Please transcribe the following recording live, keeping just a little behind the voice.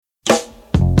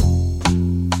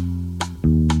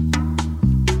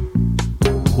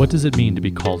What does it mean to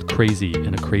be called crazy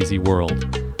in a crazy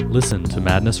world? Listen to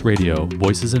Madness Radio,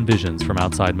 Voices and Visions from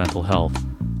Outside Mental Health.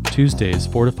 Tuesdays,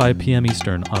 4 to 5 p.m.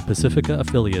 Eastern on Pacifica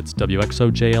Affiliates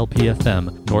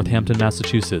WXOJLP-FM, Northampton,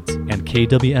 Massachusetts, and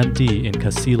KWMD in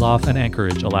Kasilof and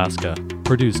Anchorage, Alaska.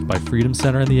 Produced by Freedom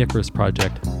Center and the Icarus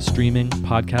Project, streaming,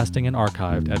 podcasting, and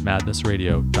archived at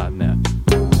madnessradio.net.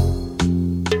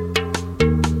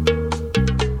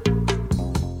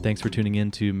 Thanks for tuning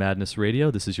in to Madness Radio.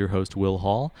 This is your host, Will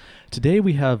Hall. Today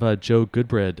we have Joe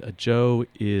Goodbread. Joe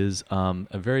is a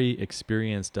very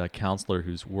experienced counselor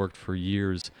who's worked for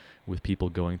years with people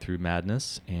going through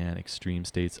madness and extreme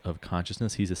states of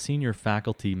consciousness. He's a senior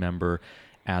faculty member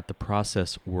at the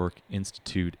Process Work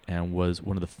Institute and was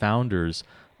one of the founders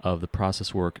of the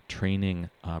Process Work training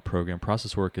program.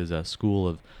 Process Work is a school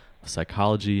of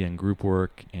psychology and group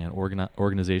work and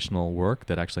organizational work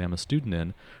that actually I'm a student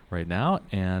in right now.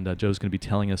 And Joe's going to be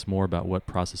telling us more about what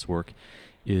process work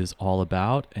is all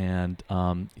about. And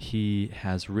he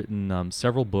has written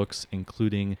several books,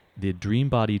 including the Dream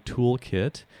Body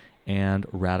Toolkit and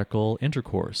Radical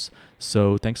Intercourse.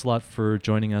 So thanks a lot for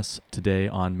joining us today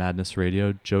on Madness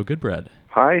Radio, Joe Goodbread.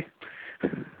 Hi.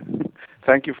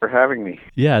 Thank you for having me.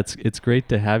 Yeah, it's great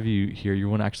to have you here.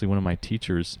 You're actually one of my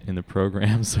teachers in the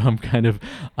program, so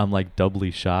I'm like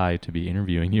doubly shy to be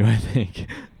interviewing you, I think.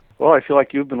 Well, I feel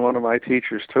like you've been one of my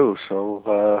teachers too.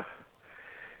 So,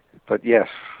 but yes.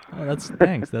 Oh,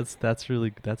 thanks. That's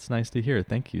nice to hear.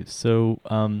 Thank you. So,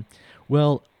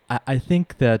 I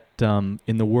think that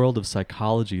in the world of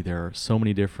psychology, there are so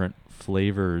many different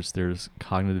flavors. There's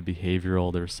cognitive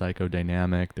behavioral, there's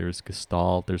psychodynamic, there's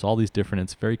Gestalt, there's all these different,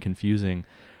 it's very confusing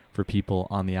for people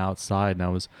on the outside. And I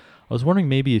was wondering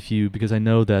maybe if you, because I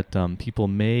know that people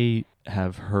may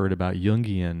have heard about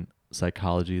Jungian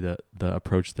psychology, the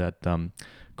approach that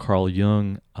Carl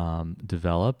Jung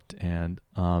developed, and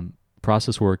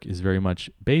process work is very much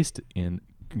based in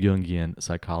Jungian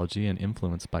psychology and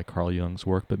influenced by Carl Jung's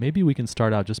work. But maybe we can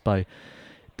start out just by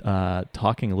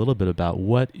talking a little bit about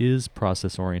what is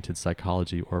process-oriented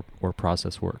psychology or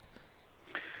process work.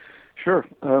 Sure,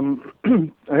 I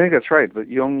think that's right. But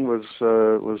Jung was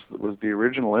the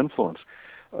original influence.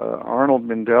 Arnold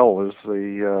Mindell is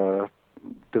the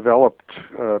developed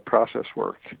process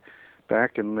work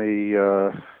back in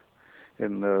the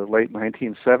late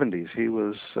 1970s. He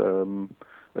was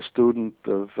a student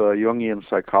of Jungian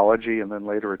psychology and then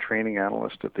later a training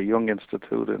analyst at the Jung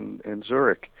Institute in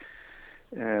Zurich.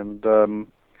 And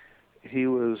he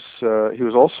was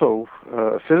also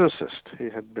a physicist. He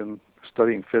had been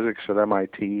studying physics at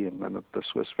MIT and then at the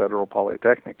Swiss Federal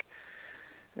Polytechnic.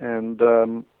 And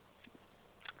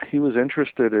he was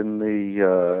interested in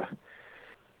the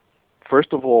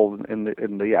first of all in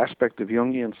the aspect of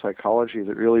Jungian psychology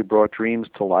that really brought dreams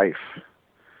to life.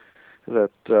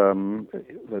 That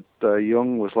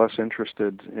Jung was less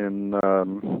interested in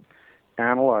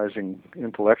analyzing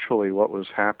intellectually what was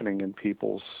happening in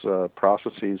people's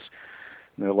processes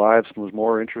in their lives, and was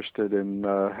more interested in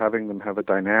having them have a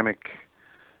dynamic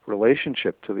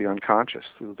relationship to the unconscious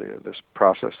through this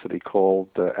process that he called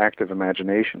active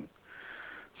imagination.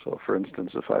 So, for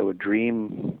instance, if I would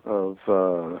dream of,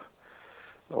 if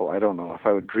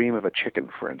I would dream of a chicken,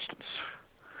 for instance,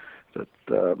 that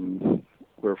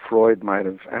where Freud might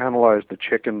have analyzed the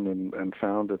chicken and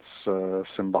found its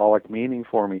symbolic meaning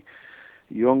for me,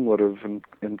 Jung would have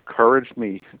encouraged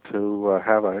me to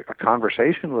have a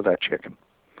conversation with that chicken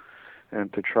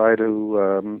and to try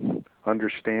to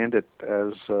understand it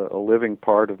as a living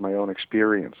part of my own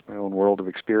experience, my own world of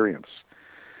experience.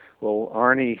 Well,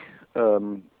 Arnie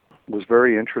was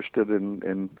very interested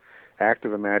in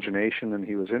active imagination, and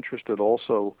he was interested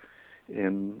also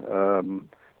in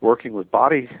working with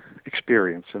body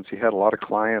experience, since he had a lot of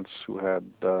clients who had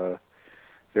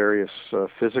various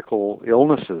physical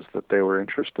illnesses that they were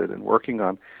interested in working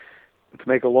on. To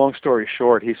make a long story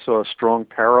short, he saw a strong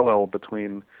parallel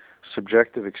between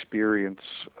subjective experience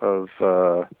of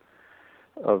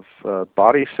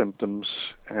body symptoms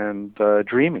and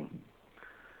dreaming.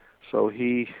 So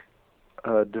he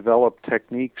developed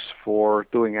techniques for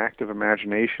doing active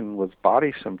imagination with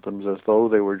body symptoms as though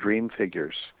they were dream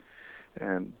figures.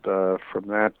 And from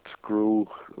that grew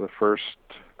the first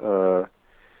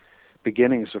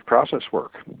beginnings of process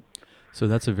work. So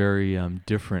that's a very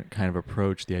different kind of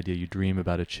approach. The idea you dream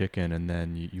about a chicken and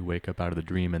then you wake up out of the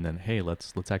dream and then, hey,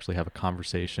 let's actually have a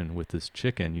conversation with this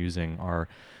chicken using our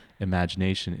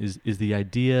imagination. Is the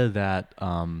idea that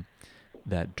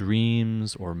that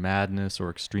dreams or madness or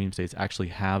extreme states actually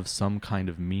have some kind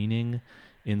of meaning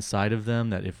inside of them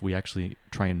that if we actually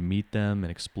try and meet them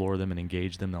and explore them and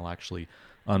engage them, they'll actually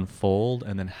unfold?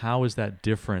 And then how is that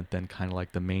different than kind of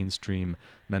like the mainstream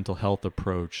mental health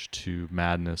approach to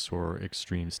madness or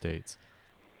extreme states?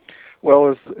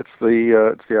 Well, it's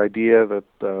the idea that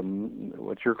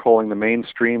what you're calling the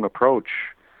mainstream approach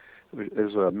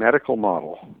is a medical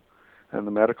model, and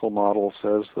the medical model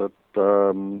says that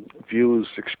views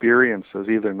experience as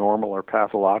either normal or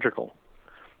pathological.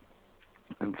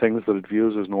 And things that it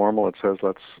views as normal, it says,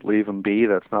 let's leave them be,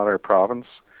 that's not our province.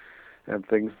 And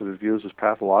things that it views as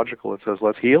pathological, it says,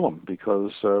 let's heal them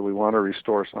because we want to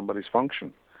restore somebody's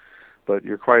function. But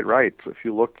you're quite right. If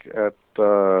you look at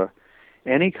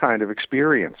any kind of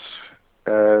experience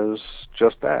as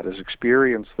just that, as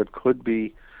experience that could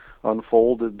be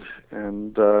unfolded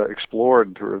and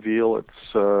explored to reveal its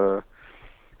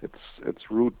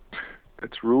root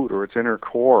or its inner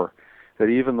core, that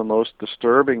even the most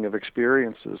disturbing of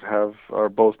experiences are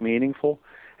both meaningful,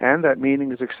 and that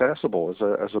meaning is accessible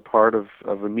as a part of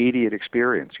immediate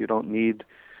experience. You don't need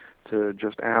to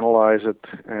just analyze it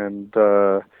and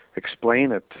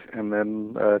explain it and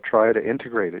then try to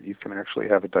integrate it. You can actually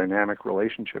have a dynamic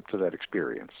relationship to that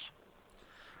experience.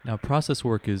 Now, process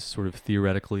work is sort of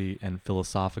theoretically and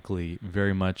philosophically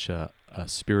very much a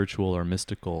spiritual or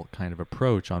mystical kind of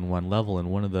approach on one level,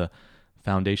 and one of the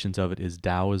foundations of it is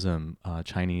Taoism,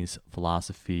 Chinese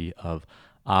philosophy of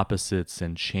opposites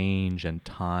and change and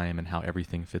time and how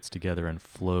everything fits together and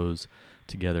flows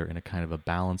together in a kind of a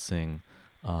balancing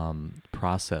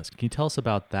process. Can you tell us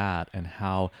about that and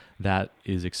how that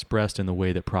is expressed in the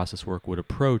way that process work would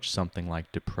approach something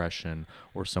like depression,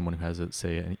 or someone who has,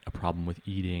 say, a problem with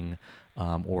eating,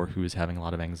 or who is having a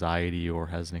lot of anxiety or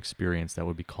has an experience that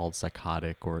would be called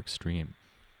psychotic or extreme?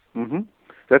 Mm-hmm.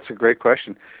 That's a great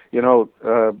question. You know,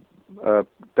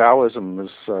 Taoism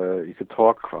is, you could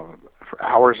talk for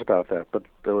hours about that, but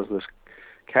there was this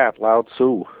cat, Lao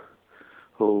Tzu,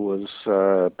 who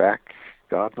was back,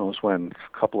 God knows when,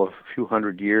 a few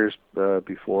hundred years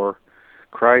before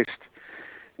Christ,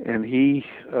 and he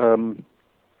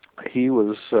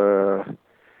was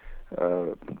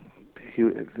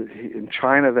in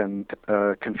China then.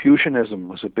 Confucianism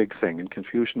was a big thing, and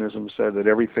Confucianism said that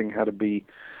everything had to be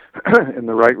in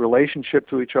the right relationship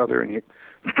to each other, and you,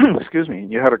 excuse me,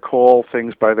 and you had to call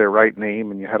things by their right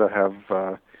name, and you had to have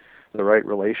the right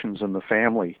relations in the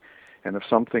family. And if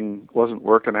something wasn't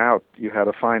working out, you had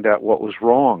to find out what was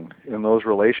wrong in those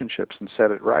relationships and set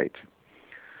it right.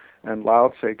 And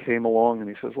Lao Tse came along and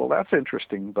he says, well, that's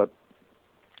interesting, but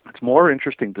it's more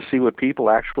interesting to see what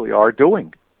people actually are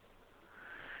doing,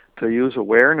 to use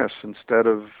awareness instead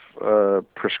of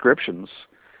prescriptions.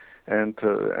 And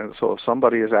so if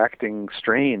somebody is acting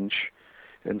strange,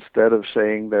 instead of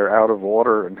saying they're out of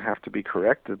order and have to be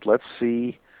corrected, let's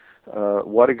see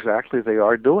what exactly they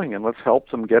are doing, and let's help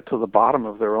them get to the bottom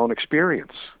of their own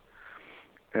experience.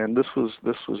 And this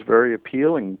was very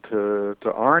appealing to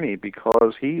Arnie,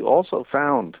 because he also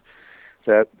found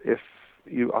that if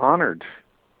you honored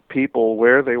people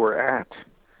where they were at,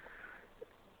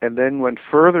 and then went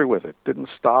further with it, didn't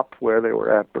stop where they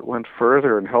were at, but went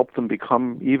further and helped them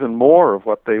become even more of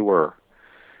what they were,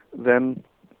 then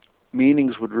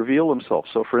meanings would reveal themselves.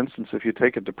 So, for instance, if you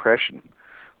take a depression,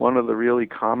 one of the really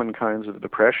common kinds of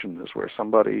depression is where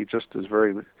somebody just is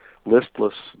very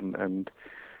listless, and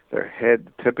their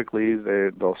head, typically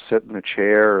they'll sit in a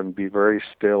chair and be very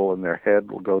still, and their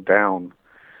head will go down,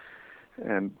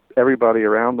 and everybody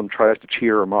around them tries to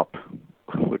cheer them up,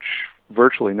 which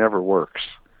virtually never works.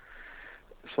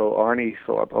 So Arnie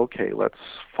thought, okay, let's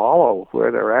follow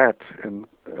where they're at, and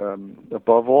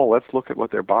above all, let's look at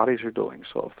what their bodies are doing.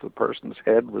 So if the person's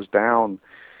head was down,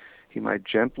 he might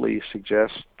gently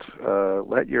suggest,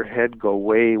 let your head go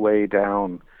way, way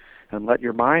down, and let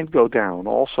your mind go down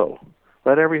also.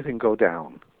 Let everything go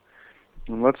down.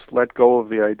 And let's let go of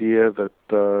the idea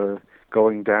that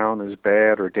going down is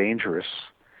bad or dangerous.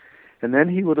 And then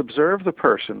he would observe the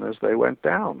person as they went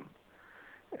down.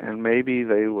 And maybe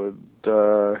they would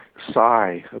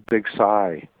sigh, a big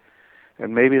sigh.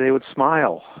 And maybe they would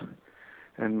smile.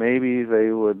 And maybe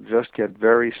they would just get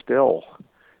very still.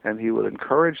 And he would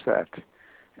encourage that.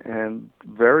 And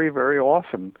very, very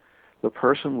often, the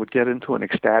person would get into an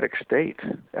ecstatic state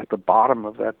at the bottom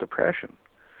of that depression.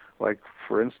 Like,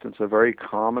 for instance, a very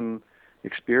common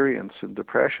experience in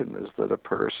depression is that a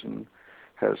person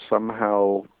has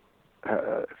somehow,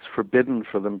 it's forbidden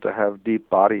for them to have deep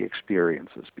body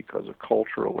experiences because of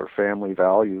cultural or family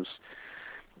values.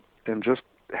 And just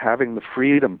having the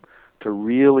freedom to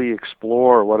really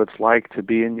explore what it's like to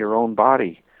be in your own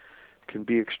body can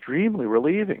be extremely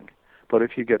relieving. But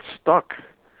if you get stuck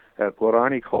at what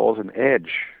Arnie calls an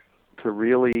edge to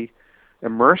really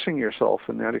immersing yourself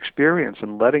in that experience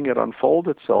and letting it unfold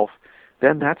itself,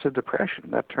 then that's a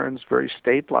depression. That turns very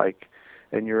state-like,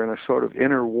 and you're in a sort of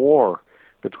inner war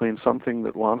between something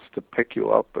that wants to pick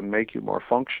you up and make you more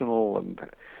functional and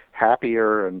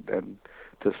happier and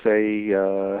to say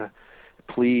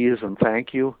please and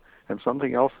thank you, and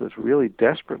something else that's really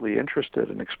desperately interested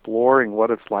in exploring what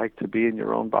it's like to be in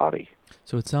your own body.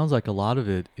 So it sounds like a lot of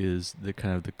it is the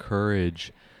kind of the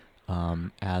courage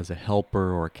as a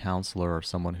helper or a counselor or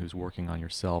someone who's working on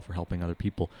yourself or helping other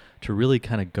people to really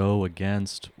kind of go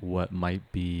against what might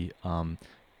be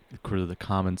sort of the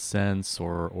common sense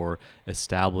or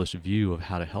established view of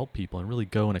how to help people, and really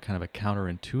go in a kind of a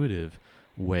counterintuitive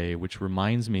way, which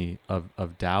reminds me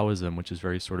of Taoism, which is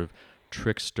very sort of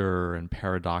trickster and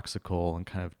paradoxical and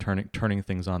kind of turning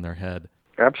things on their head.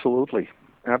 Absolutely.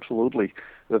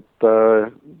 That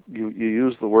you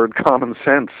use the word common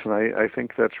sense, and I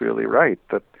think that's really right.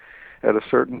 That at a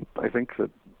certain, I think that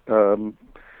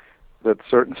that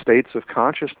certain states of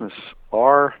consciousness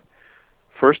are,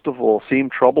 first of all, seem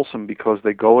troublesome because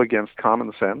they go against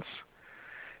common sense,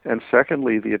 and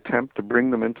secondly, the attempt to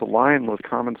bring them into line with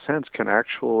common sense can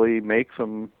actually make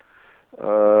them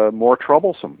more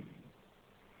troublesome.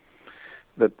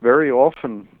 That very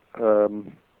often,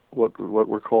 what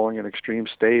we're calling an extreme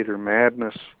state or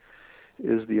madness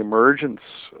is the emergence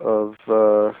of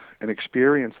an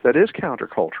experience that is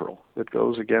countercultural, that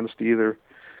goes against either,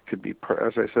 could be,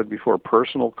 as I said before,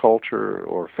 personal culture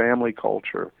or family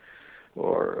culture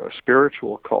or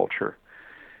spiritual culture,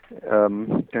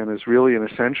 and is really an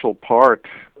essential part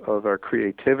of our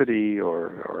creativity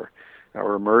or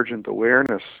our emergent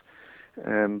awareness.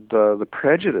 And the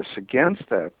prejudice against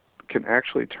that can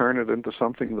actually turn it into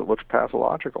something that looks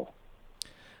pathological.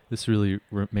 This really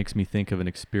makes me think of an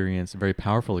experience, a very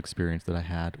powerful experience that I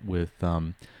had with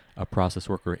a process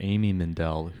worker, Amy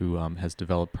Mindell, who has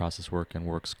developed process work and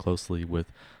works closely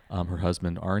with her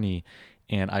husband, Arnie.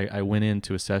 And I went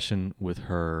into a session with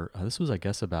her, this was, I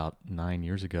guess, about 9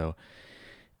 years ago.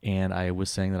 And I was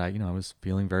saying that I was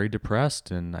feeling very depressed,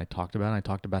 and I talked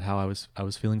about how I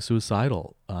was feeling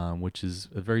suicidal, which is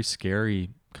a very scary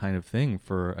kind of thing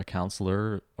for a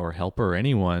counselor or helper or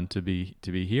anyone to be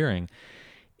hearing.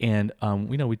 And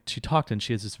she talked, and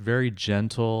she has this very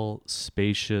gentle,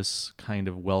 spacious, kind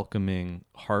of welcoming,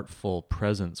 heartful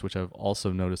presence, which I've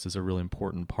also noticed is a really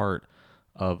important part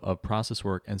of process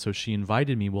work. And so she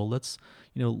invited me, well, let's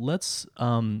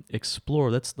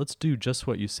explore, let's do just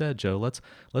what you said, Joe.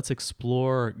 Let's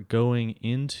explore going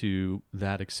into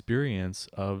that experience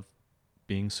of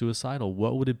being suicidal.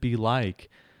 What would it be like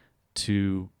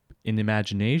to, in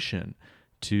imagination,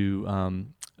 to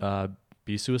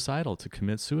be suicidal, to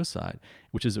commit suicide,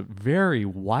 which is a very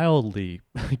wildly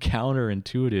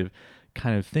counterintuitive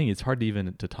kind of thing. It's hard to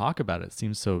even to talk about it. It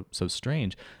seems so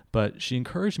strange. But she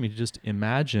encouraged me to just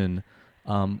imagine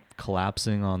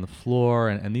collapsing on the floor,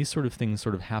 and these sort of things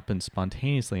sort of happened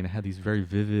spontaneously, and I had these very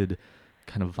vivid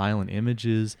kind of violent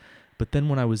images. But then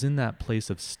when I was in that place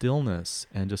of stillness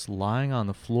and just lying on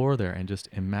the floor there and just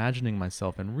imagining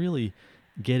myself and really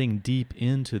getting deep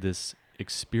into this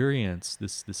experience,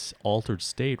 this altered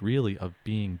state really of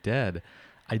being dead,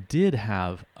 I did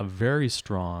have a very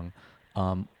strong,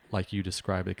 like you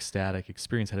described, ecstatic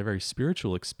experience. I had a very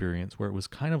spiritual experience where it was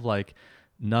kind of like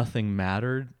nothing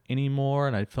mattered anymore,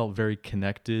 and I felt very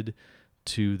connected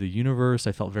to the universe.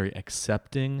 I felt very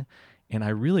accepting, and I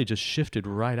really just shifted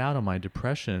right out of my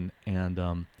depression and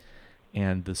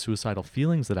the suicidal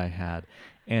feelings that I had.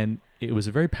 And it was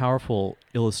a very powerful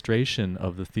illustration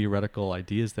of the theoretical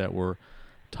ideas that we're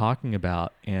talking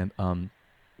about, and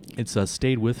it's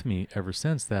stayed with me ever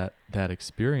since, that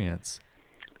experience.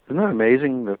 Isn't that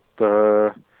amazing that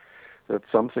that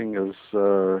something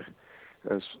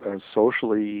as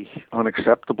socially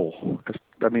unacceptable?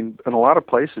 I mean, in a lot of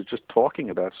places, just talking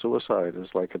about suicide is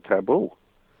like a taboo.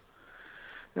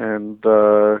 And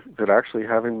that actually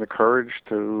having the courage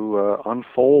to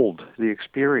unfold the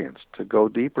experience, to go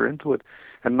deeper into it,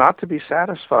 and not to be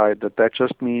satisfied that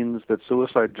just means that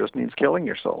suicide just means killing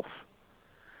yourself.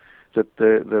 That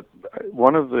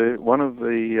one of the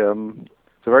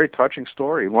it's a very touching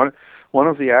story. One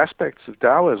of the aspects of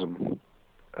Taoism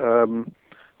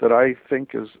that I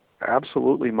think is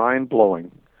absolutely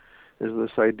mind-blowing is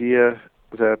this idea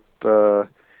that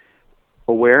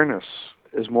awareness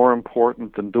is more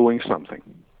important than doing something.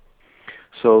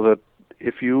 So that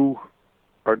if you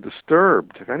are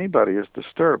disturbed, if anybody is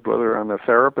disturbed, whether I'm a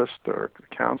therapist or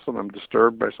a counselor, I'm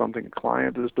disturbed by something a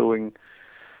client is doing,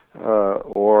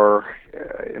 or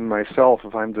in myself,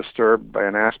 if I'm disturbed by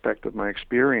an aspect of my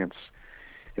experience,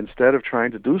 instead of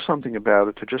trying to do something about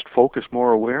it, to just focus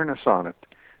more awareness on it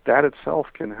that itself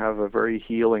can have a very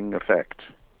healing effect.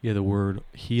 Yeah, the word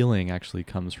healing actually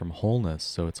comes from wholeness,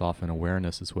 so it's often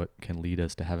awareness is what can lead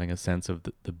us to having a sense of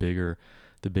the bigger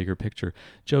picture.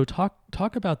 Joe,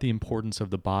 talk about the importance of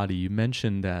the body. You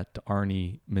mentioned that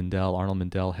Arnold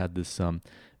Mindell had this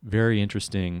very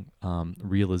interesting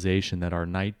realization that our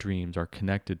night dreams are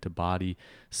connected to body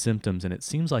symptoms, and it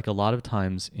seems like a lot of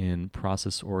times in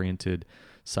process-oriented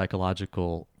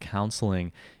psychological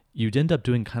counseling, you'd end up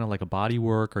doing kind of like a body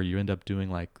work, or you end up doing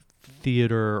like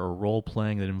theater or role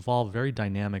playing that involve very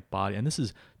dynamic body, and this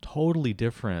is totally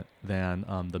different than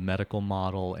the medical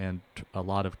model and a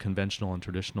lot of conventional and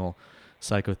traditional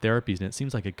psychotherapies, and it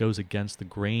seems like it goes against the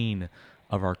grain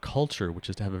of our culture, which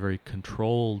is to have a very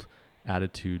controlled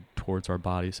attitude towards our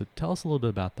body. So tell us a little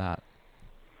bit about that.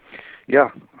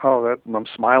 Yeah. I'm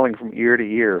smiling from ear to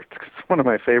ear. It's one of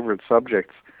my favorite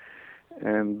subjects.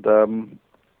 And when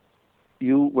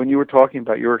you were talking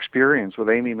about your experience with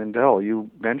Amy Mindell,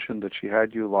 you mentioned that she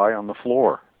had you lie on the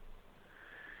floor.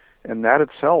 And that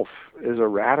itself is a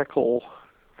radical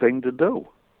thing to do.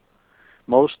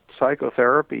 Most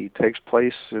psychotherapy takes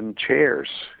place in chairs,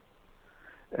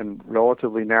 and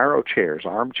relatively narrow chairs,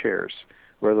 armchairs,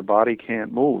 where the body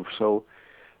can't move. So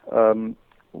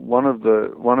one of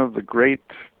the great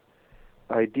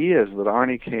ideas that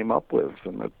Arnie came up with,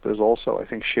 and that is also, I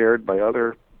think, shared by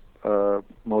other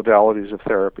modalities of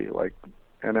therapy like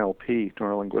NLP,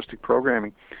 neuro-linguistic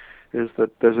programming, is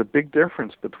that there's a big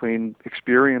difference between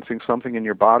experiencing something in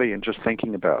your body and just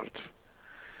thinking about it.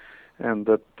 And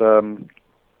that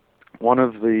one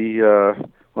of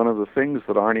the things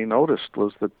that Arnie noticed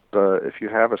was that if you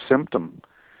have a symptom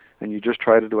and you just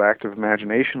try to do active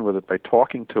imagination with it by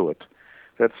talking to it,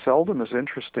 that seldom is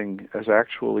interesting as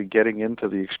actually getting into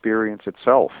the experience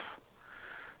itself.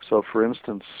 So, for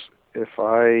instance, if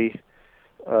I've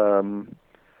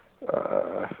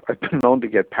been known to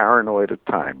get paranoid at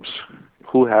times.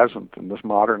 Who hasn't in this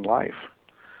modern life?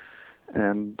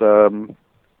 And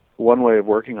one way of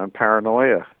working on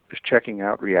paranoia is checking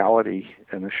out reality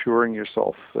and assuring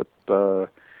yourself that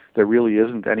there really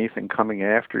isn't anything coming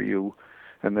after you,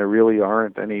 and there really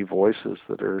aren't any voices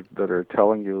that are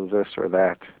telling you this or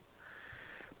that.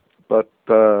 But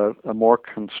a more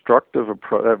constructive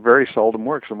approach, that very seldom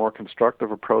works. A more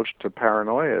constructive approach to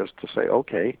paranoia is to say,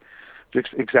 okay,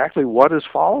 exactly what is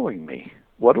following me?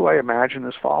 What do I imagine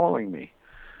is following me?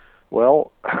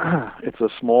 Well,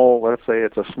 let's say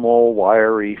it's a small,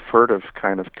 wiry, furtive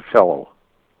kind of fellow.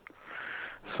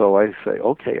 So I say,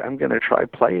 okay, I'm going to try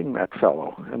playing that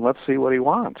fellow, and let's see what he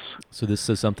wants. So this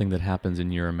is something that happens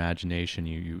in your imagination.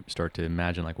 You start to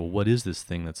imagine, like, well, what is this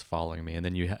thing that's following me? And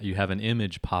then you have an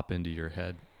image pop into your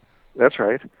head. That's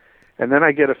right. And then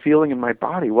I get a feeling in my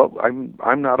body. Well,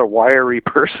 I'm not a wiry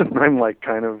person. I'm like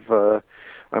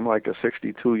I'm like a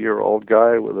 62-year-old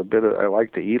guy with I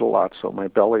like to eat a lot, so my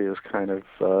belly is kind of,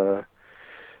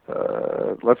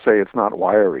 let's say it's not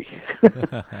wiry.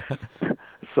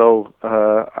 So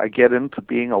I get into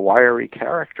being a wiry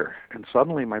character, and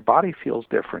suddenly my body feels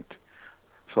different.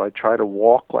 So I try to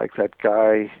walk like that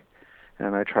guy,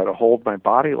 and I try to hold my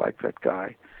body like that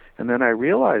guy. And then I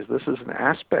realize this is an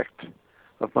aspect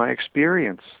of my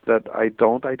experience that I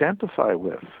don't identify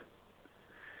with,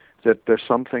 that there's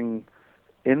something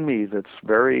in me that's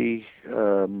very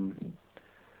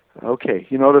okay.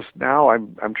 You notice now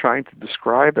I'm trying to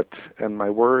describe it, and my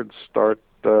words start.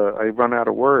 I run out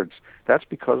of words. That's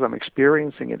because I'm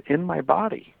experiencing it in my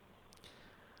body.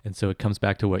 And so it comes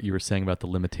back to what you were saying about the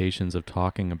limitations of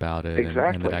talking about it,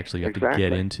 exactly. and that actually you have to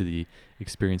get into the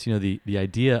experience. You know, the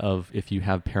idea of if you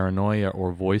have paranoia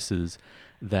or voices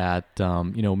that,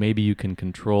 maybe you can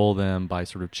control them by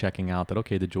sort of checking out that,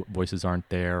 okay, the voices aren't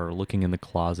there, or looking in the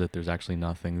closet, there's actually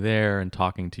nothing there, and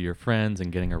talking to your friends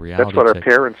and getting a reality check. That's what our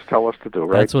parents tell us to do,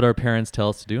 right? That's what our parents tell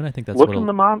us to do, and I think that's look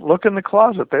in the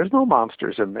closet. There's no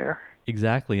monsters in there.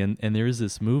 Exactly, and there is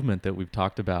this movement that we've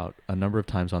talked about a number of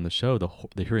times on the show, the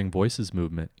Hearing Voices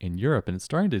movement in Europe, and it's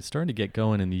starting to get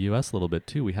going in the U.S. a little bit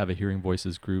too. We have a Hearing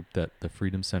Voices group that the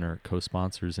Freedom Center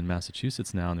co-sponsors in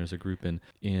Massachusetts now, and there's a group in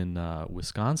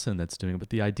Wisconsin that's doing it. But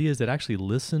the idea is that actually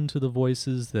listen to the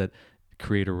voices, that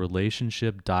create a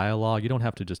relationship, dialogue. You don't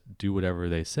have to just do whatever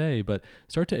they say, but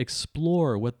start to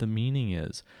explore what the meaning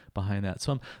is behind that.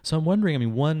 So I'm wondering. I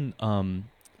mean, one.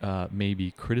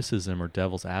 Maybe criticism or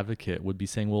devil's advocate would be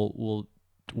saying, well,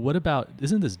 what about,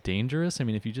 isn't this dangerous? I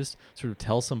mean, if you just sort of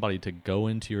tell somebody to go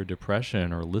into your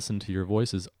depression or listen to your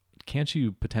voices, can't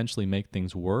you potentially make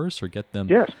things worse or get them?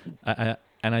 Yes.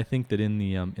 And I think that in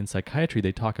the in psychiatry,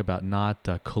 they talk about not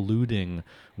colluding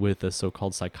with a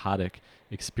so-called psychotic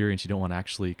experience. You don't want to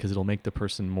actually, because it'll make the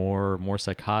person more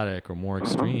psychotic or more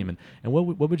extreme. And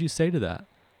what would you say to that?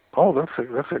 Oh,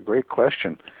 that's a great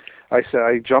question.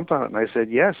 I jumped on it and I said,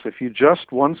 yes, if you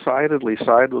just one-sidedly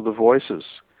side with the voices,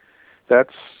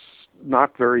 that's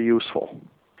not very useful.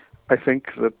 I think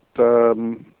that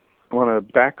I want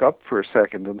to back up for a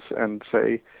second and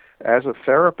say, as a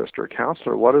therapist or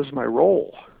counselor, what is my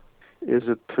role? Is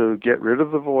it to get rid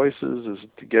of the voices? Is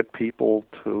it to get people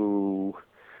to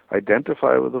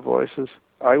identify with the voices?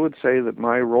 I would say that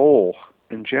my role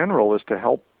in general is to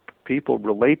help people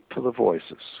relate to the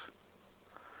voices.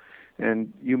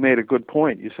 And you made a good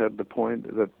point. You said the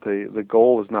point that the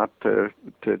goal is not to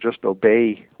just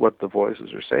obey what the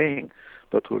voices are saying,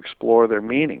 but to explore their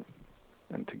meaning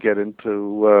and to get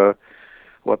into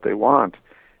what they want.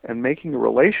 And making a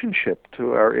relationship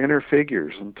to our inner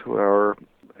figures and to our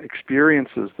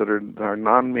experiences that are our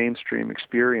non-mainstream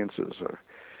experiences,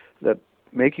 that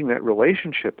making that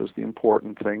relationship is the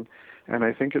important thing. And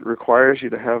I think it requires you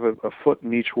to have a foot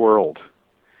in each world.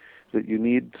 That you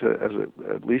need to,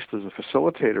 at least as a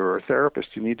facilitator or a therapist,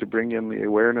 you need to bring in the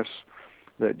awareness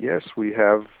that yes, we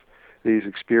have these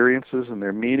experiences and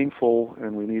they're meaningful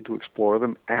and we need to explore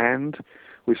them, and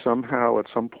we somehow at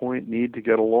some point need to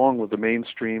get along with the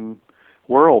mainstream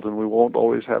world, and we won't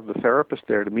always have the therapist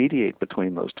there to mediate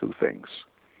between those two things.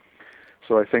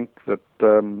 So I think that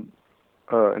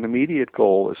an immediate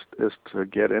goal is to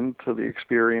get into the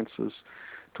experiences,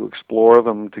 to explore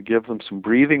them, to give them some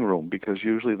breathing room, because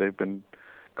usually they've been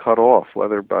cut off,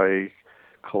 whether by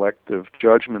collective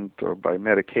judgment or by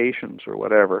medications or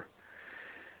whatever.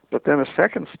 But then a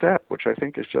second step, which I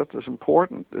think is just as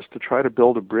important, is to try to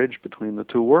build a bridge between the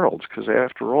two worlds, because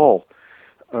after all,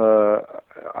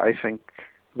 I think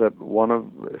that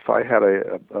if I had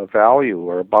a value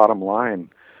or a bottom line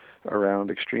around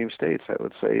extreme states, I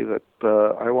would say that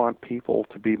I want people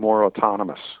to be more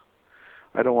autonomous.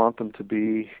 I don't want them to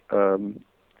be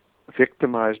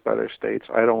victimized by their states.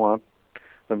 I don't want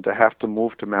them to have to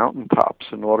move to mountaintops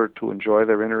in order to enjoy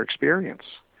their inner experience.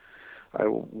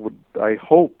 I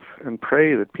hope and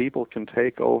pray that people can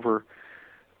take over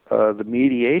the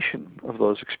mediation of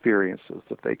those experiences,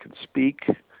 that they can speak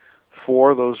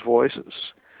for those voices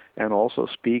and also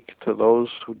speak to those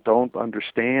who don't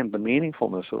understand the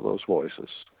meaningfulness of those voices.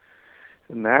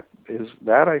 And that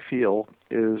I feel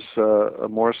is a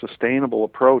more sustainable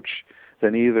approach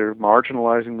than either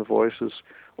marginalizing the voices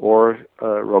or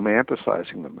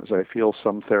romanticizing them, as I feel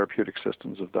some therapeutic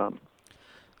systems have done.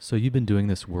 So you've been doing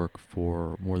this work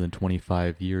for more than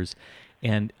 25 years.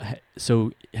 And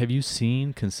so have you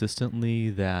seen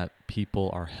consistently that people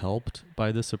are helped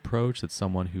by this approach, that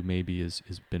someone who maybe has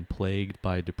been plagued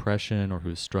by depression or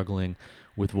who's struggling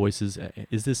with voices,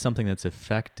 is this something that's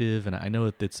effective? And I know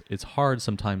that it's hard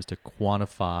sometimes to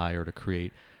quantify or to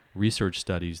create research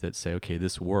studies that say, okay,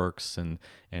 this works, and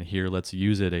here let's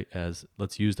use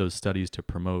those studies to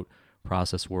promote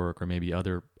process work, or maybe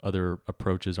other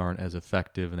approaches aren't as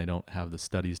effective and they don't have the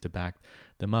studies to back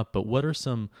them up. But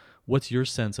what's your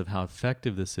sense of how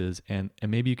effective this is? And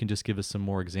maybe you can just give us some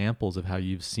more examples of how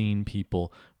you've seen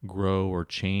people grow or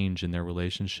change in their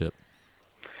relationship.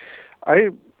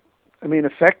 I mean,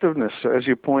 effectiveness, as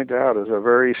you point out, is a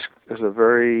very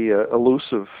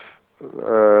elusive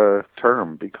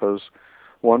term, because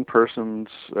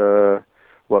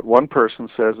what one person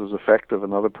says is effective,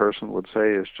 another person would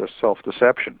say is just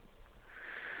self-deception.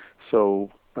 So,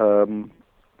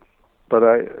 but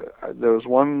there was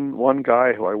one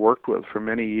guy who I worked with for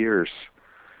many years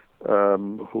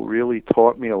who really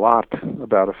taught me a lot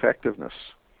about effectiveness.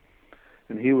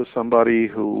 And he was somebody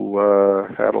who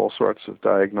had all sorts of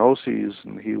diagnoses,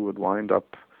 and he would wind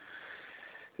up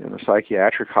in a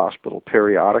psychiatric hospital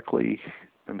periodically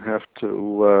and have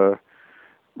to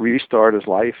restart his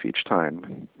life each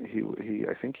time.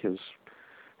 I think his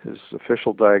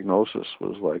official diagnosis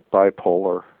was like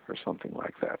bipolar or something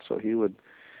like that. So he was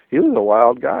a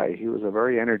wild guy. He was a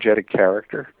very energetic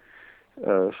character.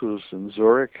 This was in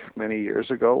Zurich many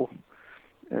years ago,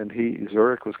 and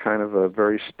Zurich was kind of a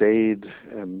very staid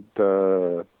and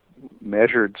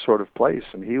measured sort of place,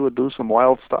 and he would do some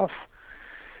wild stuff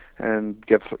and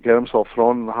get himself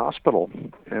thrown in the hospital,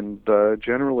 and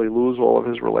generally lose all of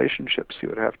his relationships. He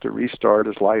would have to restart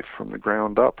his life from the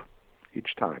ground up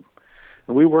each time.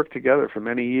 And we worked together for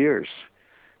many years,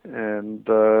 and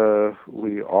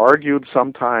we argued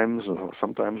sometimes, and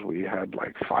sometimes we had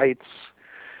like fights.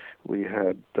 We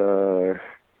had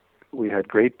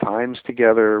great times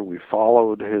together. We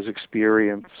followed his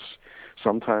experience.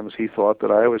 Sometimes he thought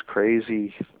that I was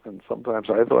crazy, and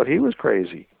sometimes I thought he was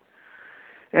crazy.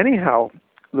 Anyhow,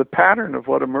 the pattern of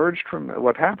what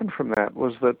happened from that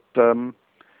was that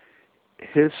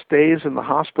his stays in the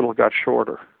hospital got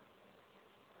shorter.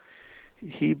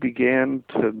 he began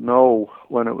to know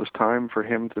when it was time for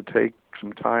him to take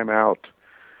some time out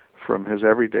from his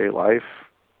everyday life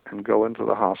and go into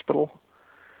the hospital.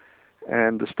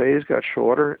 And the stays got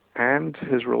shorter, and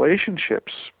his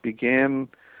relationships began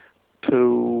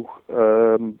to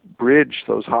bridge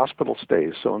those hospital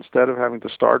stays. So instead of having to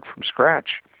start from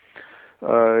scratch,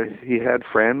 he had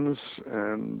friends,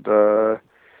 and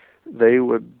they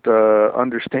would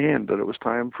understand that it was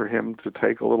time for him to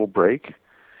take a little break,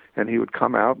 and he would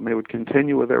come out and they would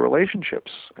continue with their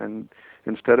relationships. And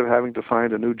instead of having to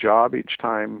find a new job each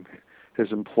time,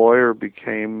 his employer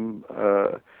became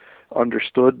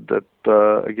understood that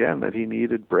again, that he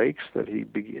needed breaks, that he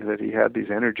had these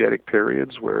energetic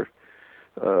periods where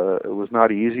it was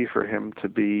not easy for him to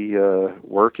be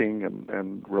working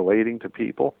and relating to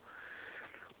people.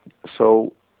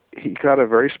 So he got a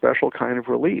very special kind of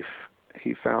relief.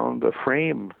 He found a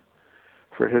frame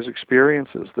for his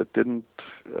experiences that didn't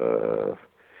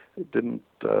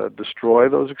destroy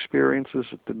those experiences.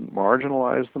 It didn't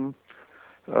marginalize them,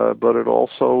 but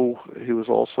he was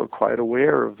also quite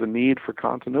aware of the need for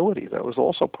continuity. That was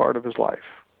also part of his life.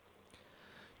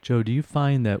 Joe, do you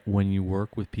find that when you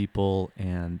work with people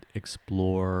and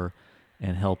explore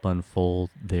and help unfold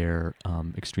their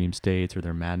extreme states or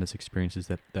their madness experiences,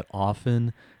 that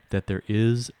often that there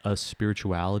is a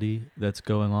spirituality that's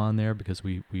going on there? Because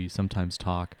we sometimes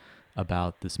talk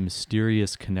about this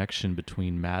mysterious connection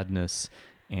between madness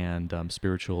and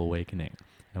spiritual awakening.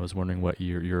 I was wondering what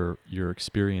your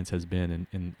experience has been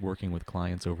in working with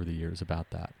clients over the years about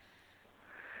that.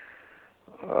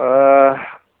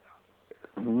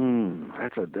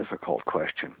 That's a difficult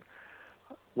question.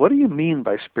 What do you mean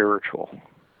by spiritual?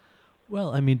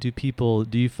 Well, I mean, do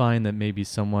you find that maybe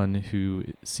someone who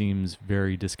seems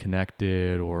very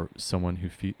disconnected, or someone who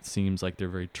seems like they're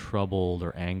very troubled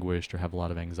or anguished or have a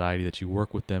lot of anxiety, that you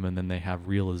work with them and then they have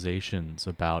realizations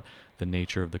about the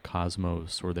nature of the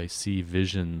cosmos, or they see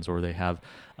visions, or they have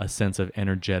a sense of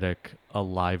energetic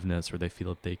aliveness, or they feel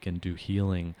that they can do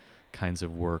healing kinds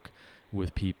of work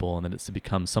with people, and that it's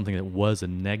become something that was a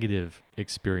negative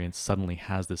experience suddenly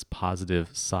has this positive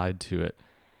side to it?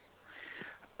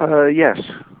 Yes,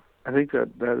 I think that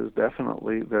is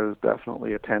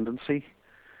definitely a tendency,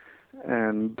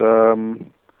 and the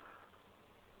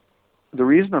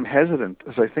reason I'm hesitant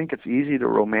is I think it's easy to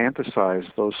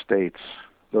romanticize those states,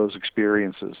 those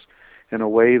experiences, in a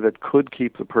way that could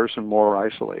keep the person more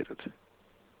isolated.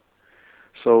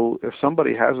 So if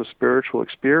somebody has a spiritual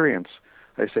experience,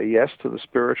 I say yes to the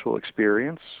spiritual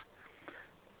experience,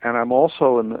 and I'm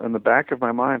also in the back of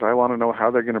my mind, I want to know how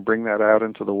they're going to bring that out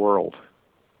into the world.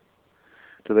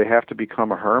 Do they have to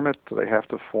become a hermit? Do they have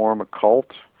to form a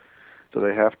cult? Do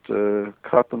they have to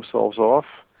cut themselves off?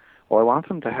 Well, I want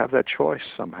them to have that choice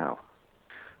somehow.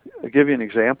 I'll give you an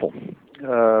example.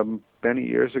 Many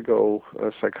years ago,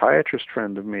 a psychiatrist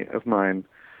friend of mine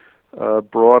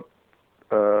brought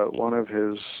one of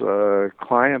his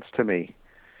clients to me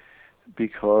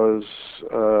because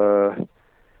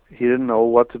he didn't know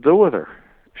what to do with her.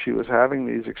 She was having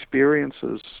these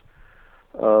experiences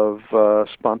of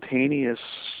spontaneous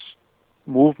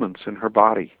movements in her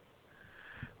body,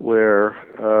 where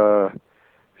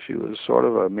she was sort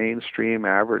of a mainstream,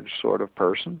 average sort of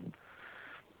person,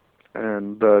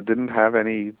 and didn't have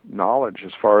any knowledge,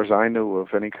 as far as I knew,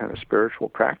 of any kind of spiritual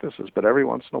practices. But every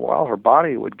once in a while, her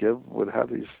body would have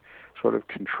these sort of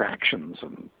contractions,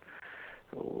 and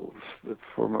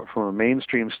from a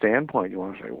mainstream standpoint, you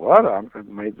want to say, what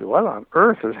on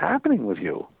earth is happening with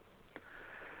you?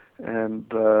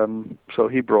 And so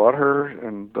he brought her,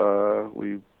 and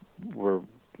we were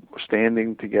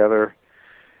standing together,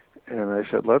 and I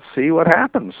said, let's see what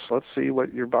happens. Let's see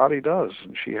what your body does.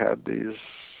 And she had these,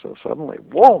 so suddenly,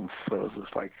 whoomp, it was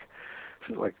just like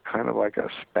kind of like a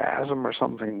spasm or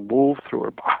something moved through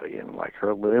her body, and like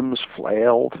her limbs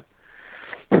flailed.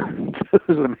 It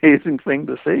was an amazing thing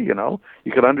to see, you know.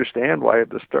 You could understand why it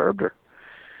disturbed her.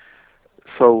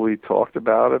 So we talked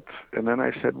about it, and then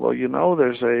I said, well, you know,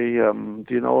 do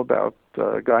you know about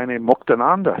a guy named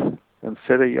Muktananda and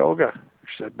Siddha Yoga?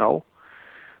 She said, no.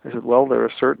 I said, well, there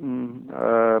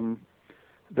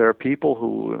are people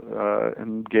who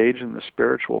engage in the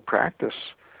spiritual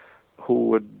practice who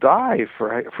would die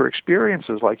for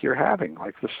experiences like you're having,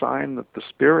 like the sign that the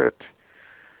spirit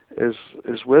is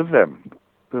with them,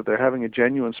 that they're having a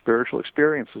genuine spiritual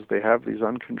experience is they have these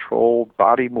uncontrolled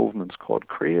body movements called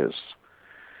kriyas.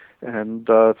 And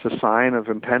it's a sign of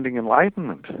impending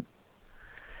enlightenment.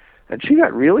 And she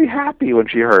got really happy when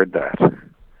she heard that.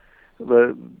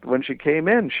 When she came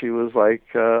in, she was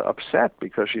like upset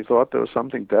because she thought there was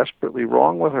something desperately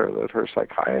wrong with her that her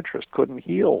psychiatrist couldn't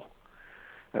heal.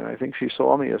 And I think she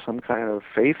saw me as some kind of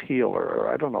faith healer, or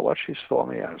I don't know what she saw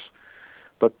me as.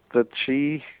 But that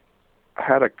she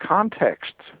had a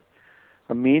context,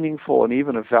 a meaningful and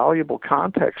even a valuable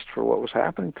context for what was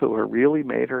happening to her, really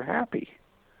made her happy.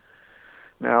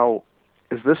 Now,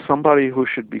 is this somebody who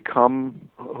should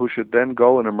then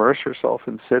go and immerse herself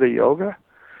in Siddha Yoga?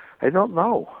 I don't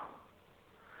know.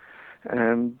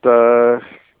 And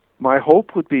my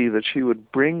hope would be that she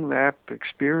would bring that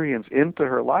experience into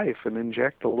her life and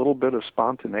inject a little bit of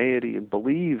spontaneity and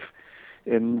believe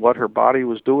in what her body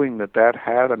was doing, that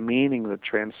had a meaning that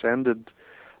transcended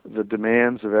the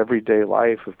demands of everyday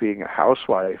life of being a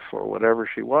housewife or whatever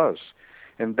she was.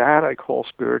 And that I call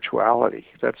spirituality.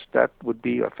 That would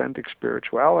be authentic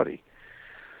spirituality.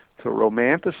 To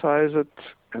romanticize it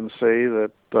and say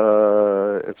that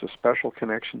it's a special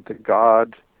connection to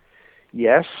God,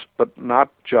 yes, but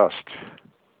not just.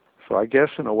 So I guess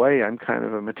in a way I'm kind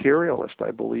of a materialist. I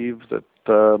believe that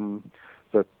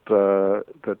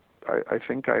I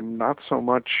think I'm not so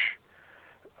much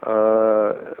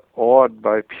awed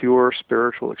by pure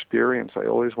spiritual experience. I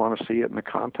always want to see it in the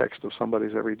context of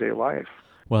somebody's everyday life.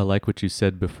 Well, I like what you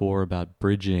said before about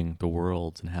bridging the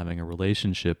worlds and having a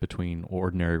relationship between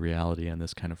ordinary reality and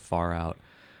this kind of far out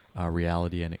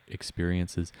reality and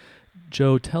experiences.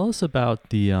 Joe, tell us about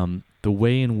the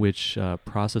way in which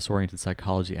process-oriented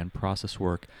psychology and process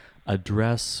work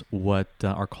address what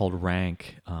are called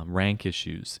rank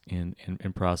issues in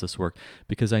process work,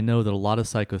 because I know that a lot of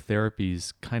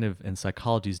psychotherapies and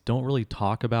psychologies don't really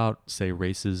talk about, say,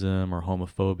 racism or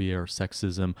homophobia or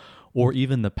sexism, or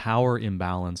even the power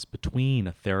imbalance between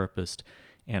a therapist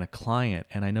and a client.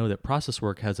 And I know that process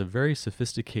work has a very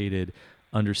sophisticated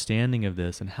understanding of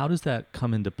this. And how does that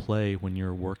come into play when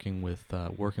you're working with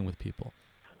people?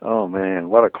 Oh man,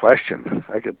 what a question.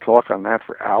 I could talk on that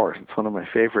for hours. It's one of my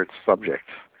favorite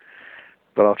subjects,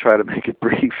 but I'll try to make it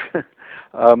brief.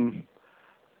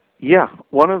 Yeah,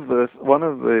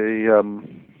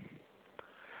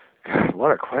 God,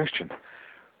 what a question.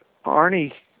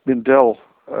 Arnie Mindell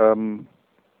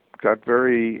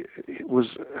was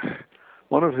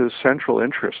one of his central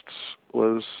interests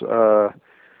was,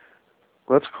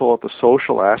 let's call it the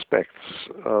social aspects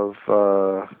of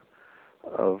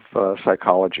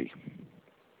psychology.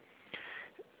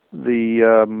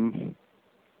 The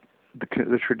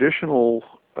traditional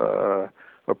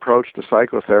approach to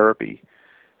psychotherapy,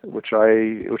 which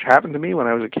happened to me when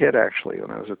I was a kid. Actually,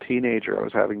 when I was a teenager, I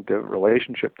was having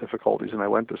relationship difficulties, and I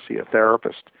went to see a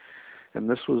therapist. And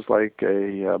this was like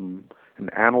an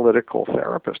analytical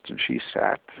therapist, and she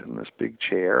sat in this big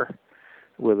chair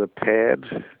with a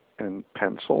pad and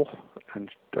pencil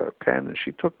and pen, and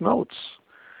she took notes.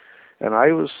 And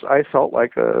I felt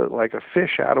like a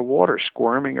fish out of water,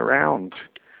 squirming around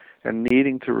and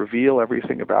needing to reveal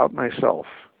everything about myself.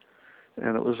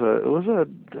 And it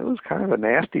was kind of a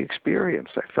nasty experience.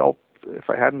 I felt if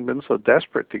I hadn't been so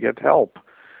desperate to get help,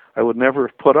 I would never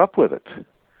have put up with it.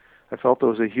 I felt there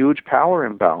was a huge power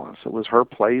imbalance. It was her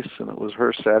place and it was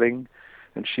her setting,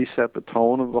 and she set the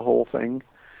tone of the whole thing.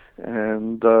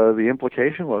 And the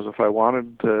implication was, if I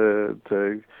wanted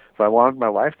my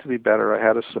life to be better, I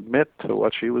had to submit to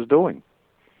what she was doing.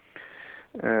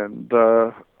 And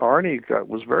Arnie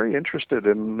was very interested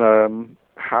in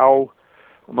how,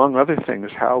 among other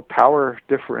things, how power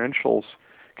differentials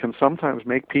can sometimes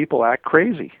make people act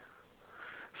crazy.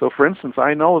 So, for instance,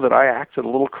 I know that I acted a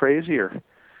little crazier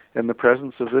in the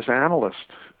presence of this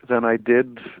analyst than I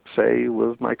did, say,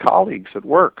 with my colleagues at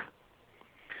work.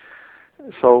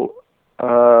 So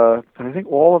I think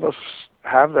all of us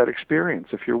have that experience.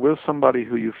 If you're with somebody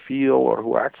who you feel or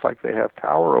who acts like they have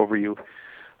power over you,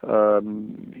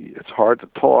 it's hard to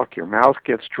talk, your mouth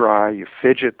gets dry, you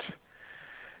fidget,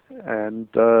 and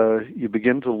you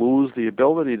begin to lose the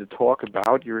ability to talk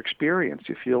about your experience.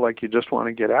 You feel like you just want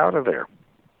to get out of there.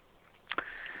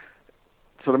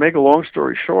 So to make a long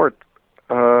story short,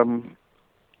 one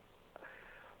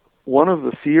of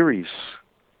the theories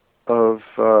of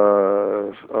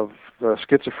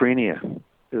schizophrenia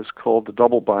is called the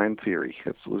double bind theory.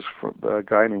 It was from a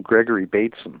guy named Gregory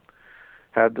Bateson.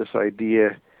 Had this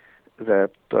idea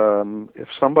that if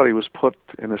somebody was put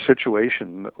in a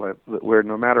situation where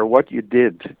no matter what you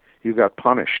did, you got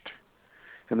punished,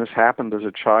 and this happened as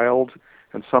a child,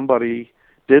 and somebody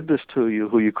did this to you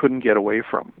who you couldn't get away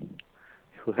from,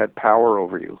 who had power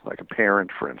over you, like a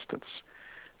parent, for instance,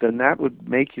 then that would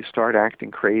make you start acting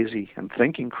crazy and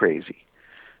thinking crazy.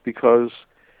 Because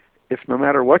if no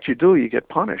matter what you do, you get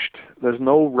punished, there's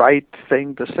no right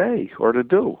thing to say or to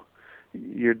do.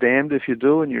 You're damned if you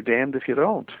do and you're damned if you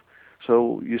don't.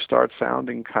 So you start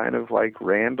sounding kind of like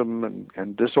random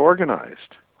and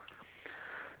disorganized.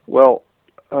 Well,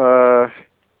 uh,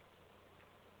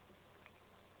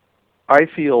 I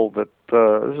feel that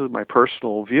this is my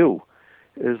personal view,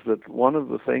 is that one of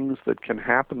the things that can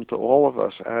happen to all of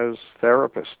us as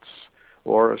therapists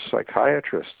or as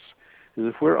psychiatrists is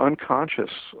if we're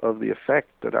unconscious of the effect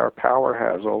that our power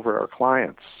has over our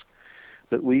clients,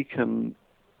 that we can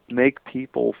make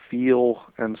people feel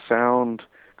and sound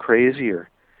crazier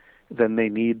than they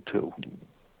need to.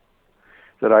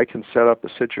 That I can set up a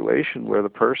situation where the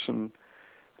person,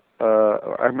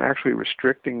 I'm actually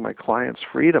restricting my client's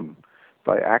freedom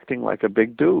by acting like a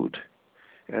big dude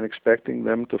and expecting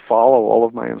them to follow all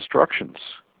of my instructions.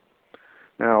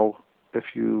 Now,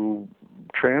 if you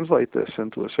translate this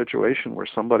into a situation where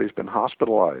somebody's been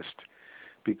hospitalized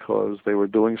because they were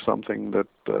doing something that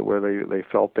where they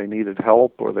felt they needed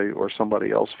help, or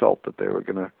somebody else felt that they were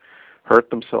going to hurt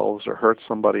themselves or hurt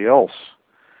somebody else,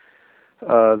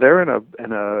 they're in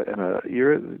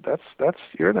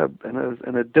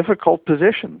a difficult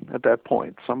position at that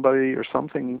point. Somebody or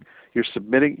something, you're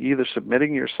either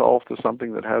submitting yourself to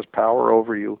something that has power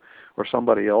over you, or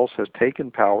somebody else has taken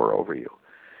power over you.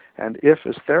 And if,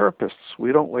 as therapists,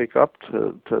 we don't wake up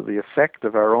to the effect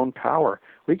of our own power,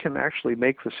 we can actually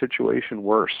make the situation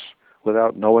worse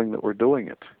without knowing that we're doing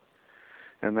it.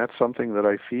 And that's something that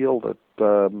I feel that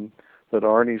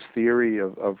Arnie's theory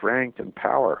of rank and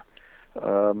power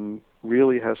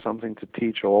really has something to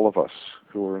teach all of us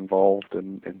who are involved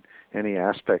in any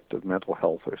aspect of mental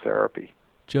health or therapy.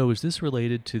 Joe, is this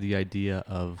related to the idea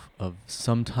of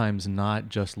sometimes not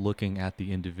just looking at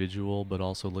the individual, but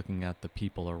also looking at the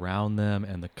people around them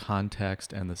and the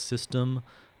context and the system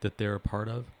that they're a part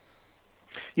of?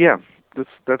 Yeah,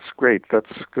 that's great.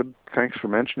 That's good. Thanks for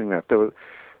mentioning that.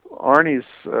 Arnie's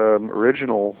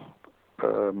original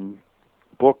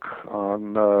book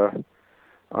on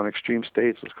extreme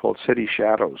states was called City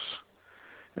Shadows,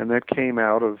 and that came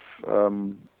out of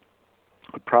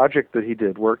a project that he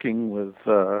did working with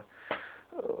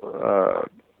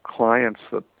clients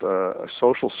that a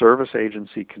social service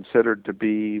agency considered to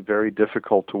be very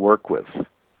difficult to work with.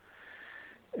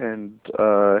 And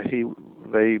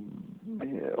they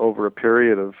over a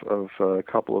period of a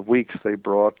couple of weeks, they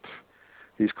brought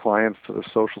these clients to the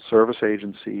social service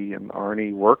agency, and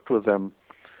Arnie worked with them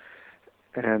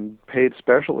and paid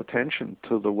special attention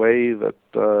to the way that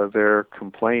their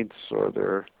complaints or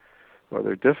their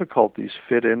difficulties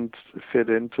fit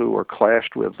into or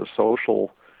clashed with the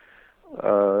social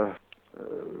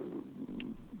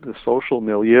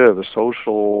milieu, the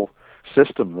social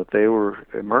system that they were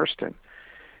immersed in.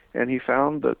 And he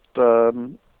found that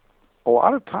a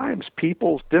lot of times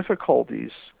people's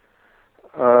difficulties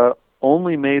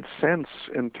only made sense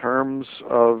in terms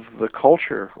of the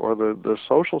culture or the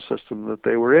social system that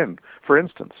they were in. For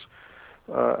instance,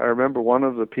 I remember one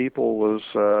of the people was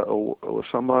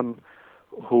someone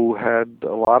who had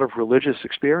a lot of religious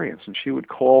experience, and she would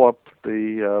call up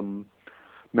the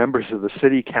members of the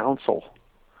city council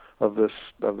of this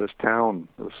town,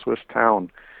 the Swiss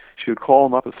town. She would call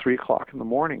them up at 3:00 in the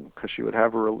morning because she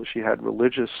had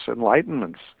religious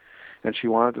enlightenments, and she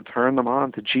wanted to turn them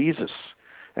on to Jesus.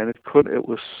 And it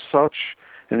was such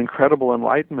an incredible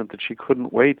enlightenment that she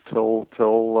couldn't wait till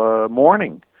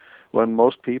morning, when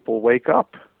most people wake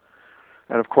up.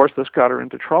 And of course, this got her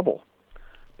into trouble.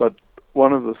 But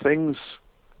one of the things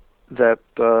that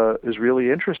is really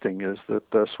interesting is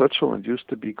that Switzerland used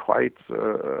to be quite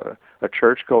a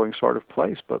church-going sort of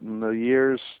place, but in the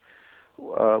years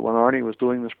when Arnie was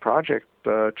doing this project,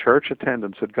 church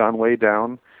attendance had gone way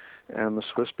down, and the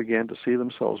Swiss began to see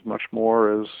themselves much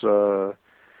more as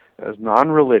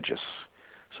non-religious.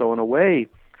 So in a way,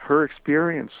 her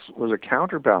experience was a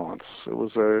counterbalance. It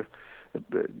was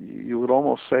you would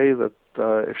almost say that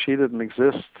if she didn't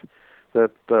exist,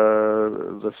 that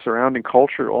the surrounding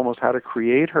culture almost had to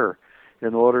create her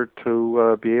in order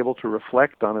to be able to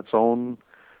reflect on its own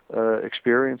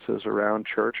experiences around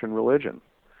church and religion.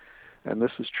 And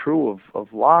this is true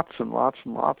of lots and lots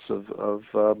and lots of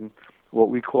what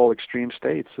we call extreme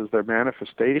states, as they're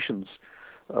manifestations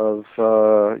of,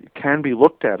 can be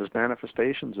looked at as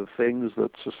manifestations of things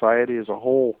that society as a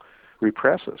whole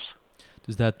represses.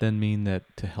 Does that then mean that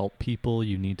to help people,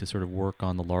 you need to sort of work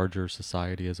on the larger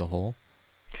society as a whole?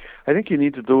 I think you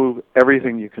need to do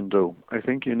everything you can do. I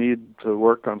think you need to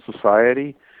work on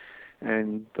society,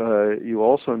 and you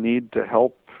also need to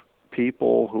help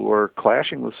people who are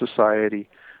clashing with society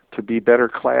to be better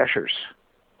clashers,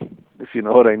 if you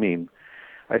know what I mean.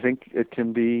 I think it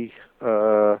can be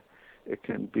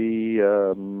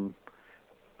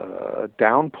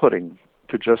down-putting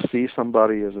to just see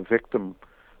somebody as a victim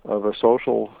of a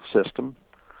social system.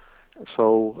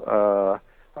 So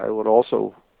I would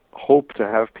also hope to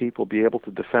have people be able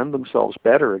to defend themselves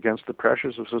better against the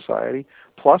pressures of society.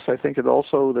 Plus, I think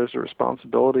there's a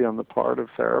responsibility on the part of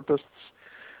therapists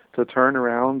to turn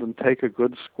around and take a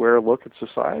good square look at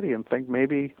society and think,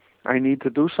 maybe I need to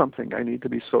do something. I need to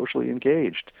be socially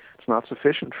engaged. It's not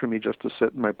sufficient for me just to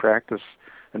sit in my practice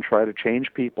and try to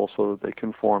change people so that they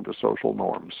conform to social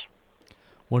norms.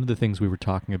 One of the things we were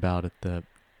talking about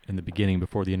in the beginning,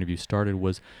 before the interview started,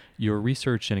 was your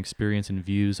research and experience and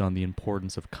views on the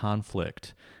importance of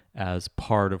conflict as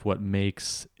part of what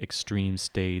makes extreme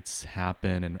states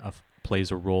happen and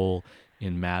plays a role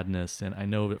in madness. And I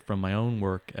know that from my own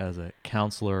work as a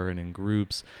counselor and in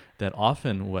groups, that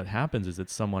often what happens is that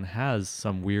someone has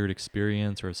some weird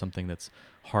experience or something that's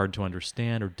hard to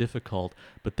understand or difficult,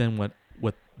 but then what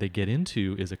they get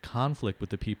into is a conflict with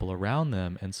the people around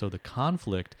them. And so the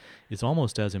conflict is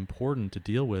almost as important to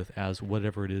deal with as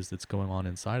whatever it is that's going on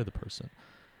inside of the person.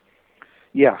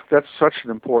 Yeah, that's such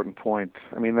an important point.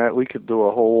 I mean, that we could do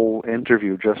a whole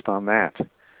interview just on that.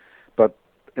 But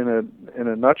in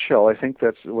a nutshell, I think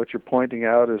that's what you're pointing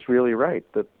out is really right,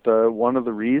 that one of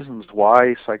the reasons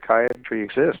why psychiatry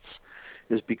exists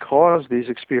is because these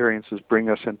experiences bring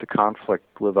us into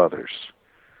conflict with others.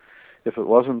 If it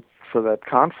wasn't for that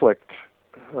conflict,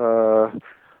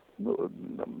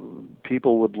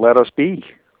 people would let us be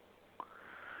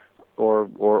or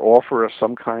offer us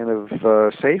some kind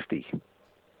of safety.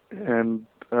 And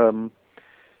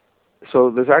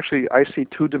so there's actually, I see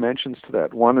two dimensions to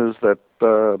that. One is that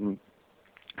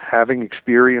having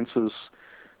experiences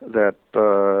that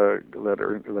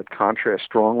contrast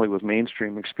strongly with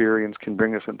mainstream experience can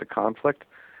bring us into conflict.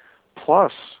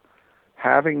 Plus,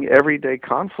 having everyday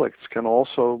conflicts can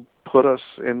also put us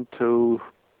into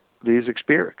these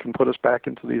can put us back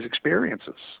into these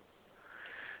experiences.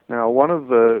 Now,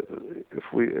 if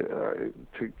we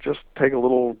to just take a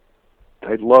little,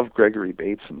 I love Gregory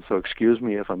Bateson, so excuse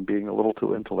me if I'm being a little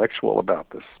too intellectual about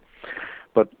this,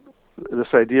 but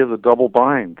this idea of the double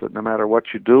bind, that no matter what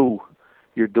you do,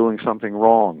 you're doing something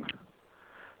wrong,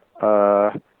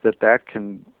 that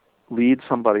can lead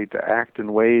somebody to act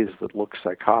in ways that look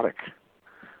psychotic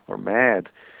or mad.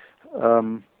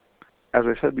 As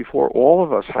I said before, all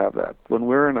of us have that. When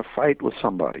we're in a fight with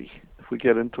somebody, if we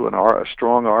get into a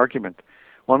strong argument,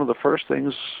 one of the first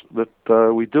things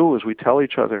that we do is we tell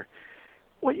each other,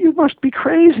 well, you must be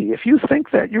crazy. If you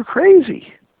think that, you're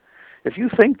crazy. If you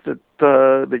think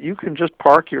that you can just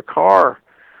park your car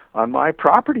on my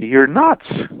property, you're nuts.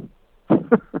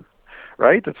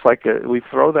 Right? It's like we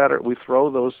throw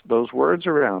those words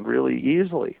around really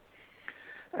easily.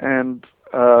 And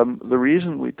the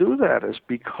reason we do that is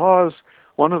because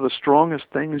one of the strongest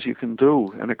things you can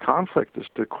do in a conflict is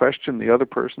to question the other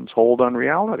person's hold on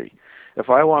reality.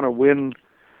 If I want to win,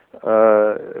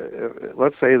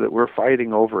 let's say that we're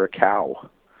fighting over a cow,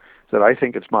 that I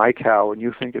think it's my cow and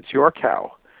you think it's your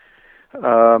cow.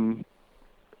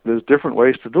 There's different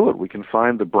ways to do it. We can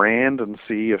find the brand and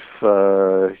see if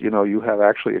you have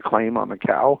actually a claim on the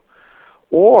cow,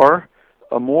 or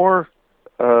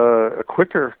a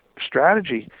quicker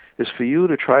strategy is for you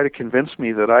to try to convince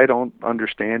me that I don't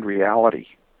understand reality,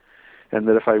 and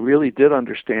that if I really did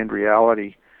understand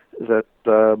reality, that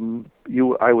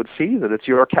I would see that it's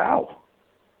your cow,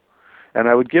 and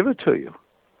I would give it to you.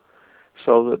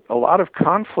 So that a lot of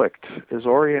conflict is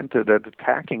oriented at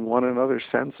attacking one another's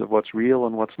sense of what's real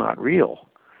and what's not real.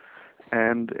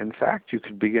 And in fact, you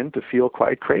can begin to feel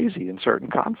quite crazy in certain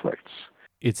conflicts.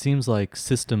 It seems like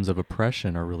systems of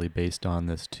oppression are really based on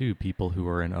this too. People who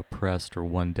are in oppressed or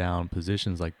one down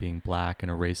positions, like being black in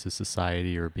a racist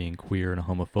society or being queer in a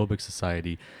homophobic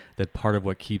society, that part of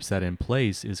what keeps that in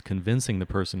place is convincing the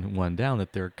person who one down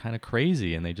that they're kind of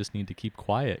crazy and they just need to keep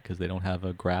quiet because they don't have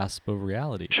a grasp of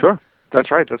reality. Sure. That's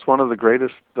right. That's one of the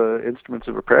greatest instruments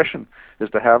of oppression, is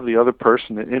to have the other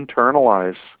person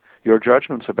internalize your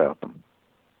judgments about them.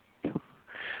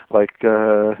 Like,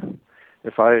 you're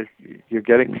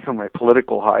getting me on my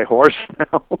political high horse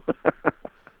now.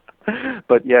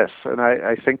 But yes, and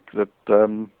I think that,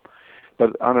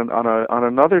 but on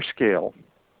another scale,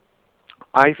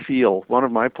 I feel one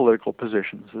of my political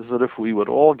positions is that if we would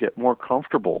all get more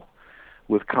comfortable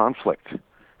with conflict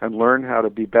and learn how to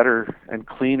be better and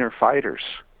cleaner fighters,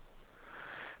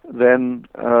 then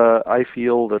I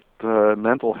feel that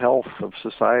mental health of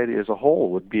society as a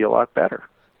whole would be a lot better.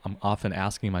 I'm often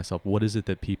asking myself, what is it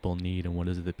that people need and what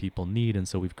is it that people need? And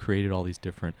so we've created all these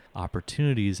different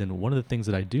opportunities. And one of the things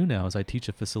that I do now is I teach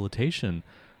a facilitation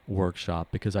workshop,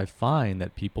 because I find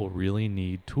that people really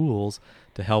need tools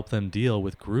to help them deal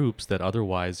with groups that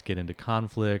otherwise get into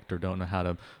conflict or don't know how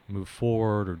to move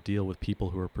forward or deal with people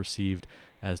who are perceived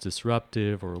as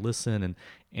disruptive or listen,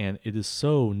 and it is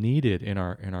so needed in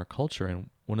our culture. And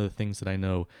one of the things that I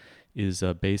know is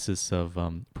a basis of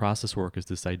process work is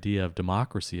this idea of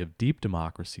democracy, of deep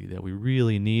democracy, that we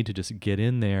really need to just get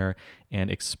in there and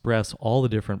express all the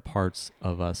different parts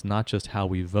of us, not just how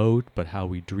we vote, but how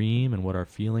we dream and what our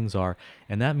feelings are.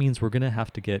 And that means we're going to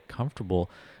have to get comfortable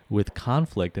with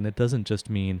conflict. And it doesn't just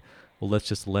mean, well, let's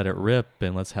just let it rip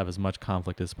and let's have as much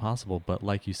conflict as possible. But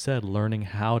like you said, learning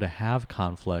how to have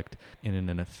conflict in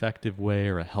an effective way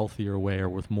or a healthier way or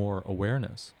with more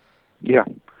awareness. Yeah,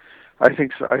 I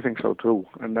think so. I think so too,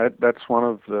 and that's one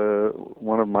of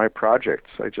my projects.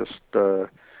 I just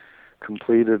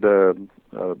completed a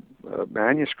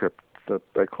manuscript that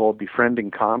I call "Befriending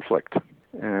Conflict,"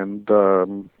 and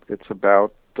it's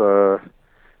about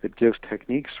it gives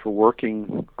techniques for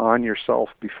working on yourself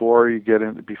before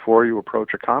you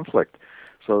approach a conflict,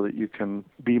 so that you can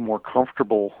be more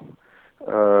comfortable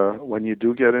when you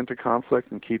do get into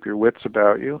conflict and keep your wits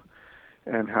about you,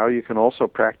 and how you can also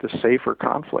practice safer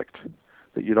conflict,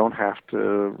 that you don't have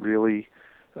to really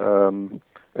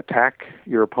attack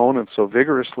your opponent so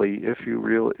vigorously if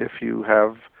you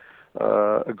have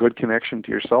a good connection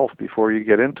to yourself before you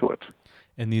get into it.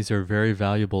 And these are very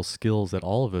valuable skills that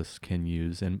all of us can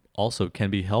use and also can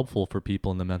be helpful for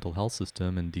people in the mental health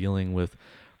system and dealing with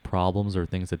problems or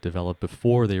things that develop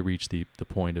before they reach the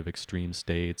point of extreme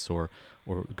states or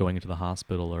going into the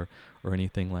hospital or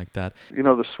anything like that. You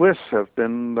know, the Swiss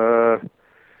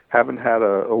haven't had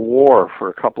a war for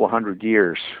a couple of 100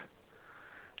 years.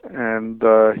 And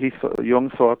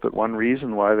Jung thought that one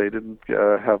reason why they didn't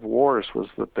have wars was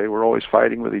that they were always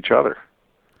fighting with each other.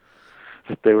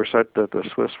 That the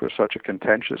Swiss were such a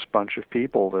contentious bunch of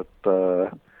people that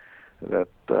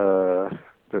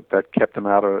kept them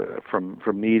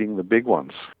from meeting the big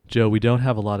ones. Joe, we don't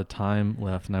have a lot of time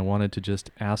left, and I wanted to just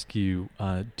ask you: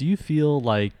 do you feel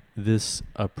like this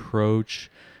approach,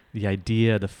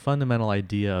 the fundamental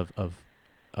idea of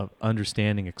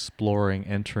understanding, exploring,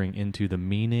 entering into the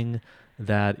meaning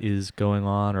that is going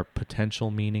on or potential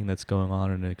meaning that's going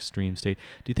on in an extreme state,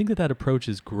 do you think that approach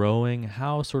is growing?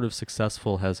 How sort of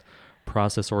successful has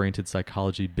process-oriented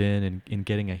psychology been in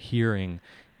getting a hearing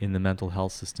in the mental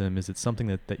health system? Is it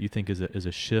something that you think is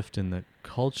a shift in the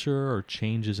culture or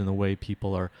changes in the way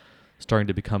people are starting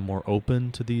to become more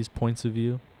open to these points of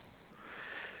view?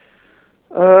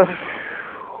 I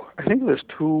think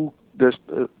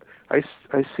I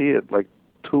see it like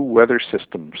two weather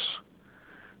systems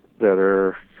that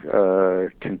are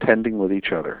contending with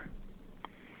each other.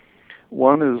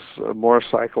 One is a more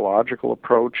psychological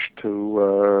approach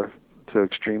to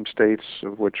extreme states,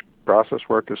 of which process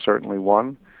work is certainly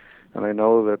one. And I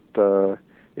know that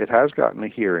it has gotten a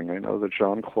hearing. I know that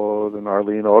Jean-Claude and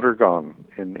Arlene Odergon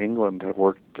in England have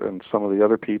worked, and some of the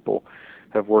other people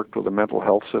have worked with the mental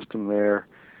health system there.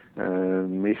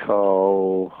 And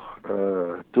Michał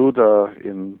Duda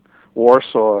in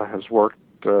Warsaw has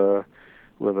worked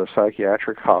with a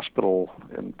psychiatric hospital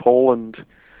in Poland,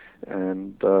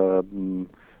 and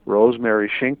Rosemary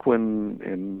Shinkwin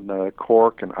in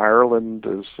Cork in Ireland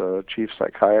is chief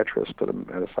psychiatrist at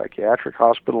a psychiatric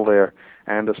hospital there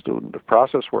and a student of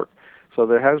process work. So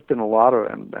there has been a lot of,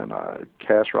 and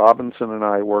Cass Robinson and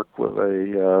I work with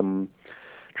a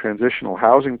transitional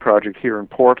housing project here in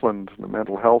Portland, the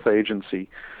mental health agency.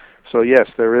 So yes,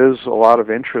 there is a lot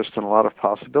of interest and a lot of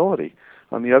possibility.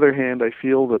 On the other hand, I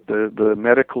feel that the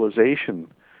medicalization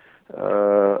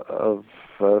of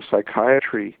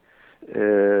psychiatry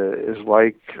is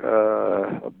like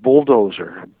a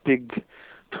bulldozer, a big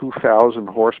 2,000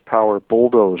 horsepower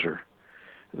bulldozer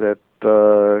that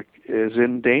is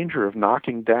in danger of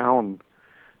knocking down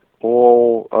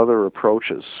all other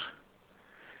approaches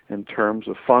in terms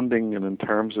of funding and in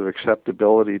terms of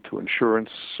acceptability to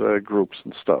insurance groups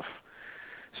and stuff.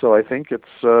 So I think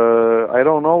it's, I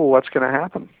don't know what's going to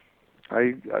happen.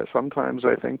 Sometimes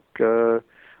I think,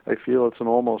 I feel it's an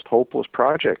almost hopeless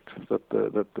project, that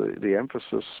the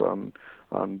emphasis on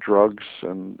drugs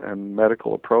and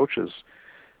medical approaches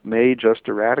may just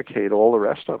eradicate all the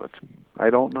rest of it. I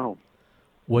don't know.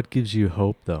 What gives you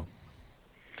hope, though?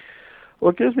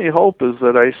 What gives me hope is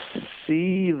that I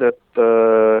see that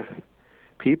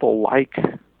people like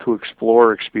to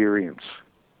explore experience.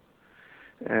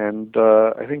 And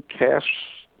I think Cass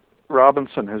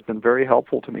Robinson has been very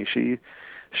helpful to me. She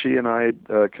and I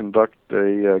conduct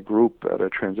a group at a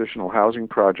transitional housing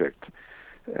project,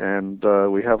 and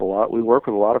we work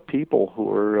with a lot of people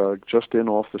who are just in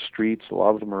off the streets. A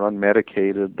lot of them are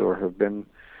unmedicated or have been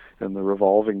in the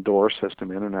revolving door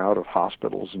system in and out of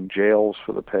hospitals and jails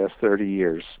for the past 30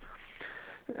 years.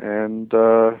 And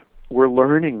we're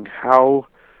learning how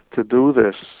to do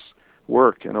this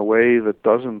work in a way that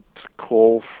doesn't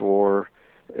call for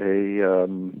a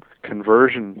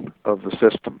conversion of the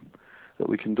system. That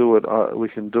we can do it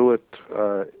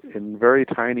in very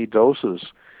tiny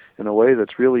doses in a way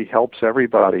that really helps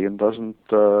everybody and doesn't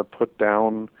put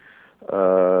down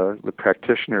the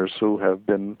practitioners who have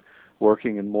been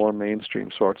working in more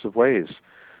mainstream sorts of ways.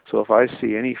 So if I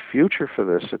see any future for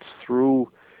this, it's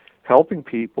through helping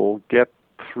people get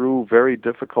through very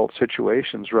difficult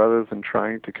situations rather than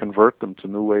trying to convert them to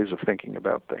new ways of thinking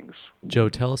about things. Joe,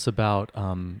 tell us about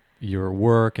your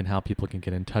work and how people can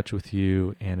get in touch with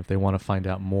you, and if they want to find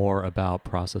out more about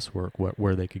process work,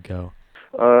 where they could go.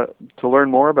 To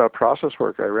learn more about process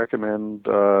work, I recommend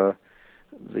the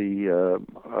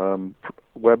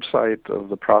website of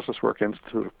the Process Work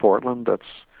Institute of Portland. That's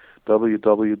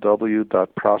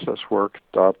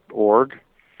www.processwork.org.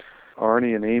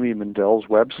 Arnie and Amy Mindell's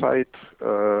website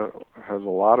has a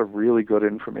lot of really good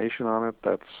information on it.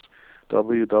 That's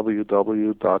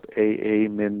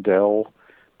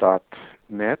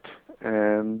www.aamindell.net.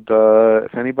 And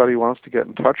if anybody wants to get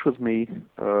in touch with me,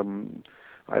 I'm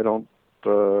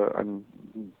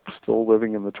still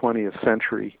living in the 20th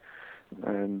century,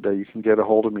 and you can get a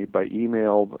hold of me by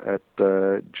email at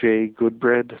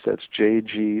jgoodbread, that's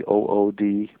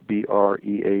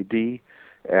JGOODBREAD,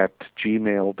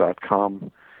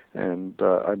 @gmail.com. And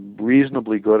I'm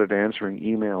reasonably good at answering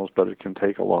emails, but it can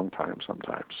take a long time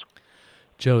sometimes.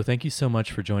 Joe, thank you so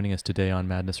much for joining us today on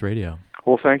Madness Radio.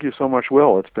 Well, thank you so much,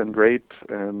 Will. It's been great,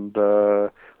 and it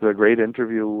was a great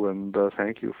interview, and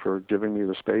thank you for giving me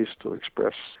the space to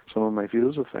express some of my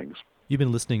views of things. You've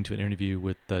been listening to an interview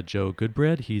with Joe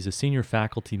Goodbread. He's a senior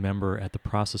faculty member at the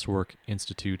Process Work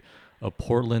Institute of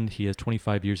Portland. He has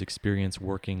 25 years experience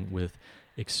working with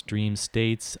extreme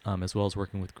states, as well as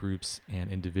working with groups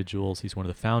and individuals. He's one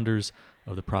of the founders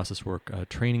of the Process Work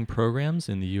training programs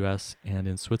in the U.S. and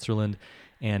in Switzerland.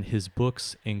 And his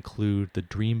books include the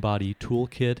Dream Body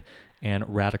Toolkit and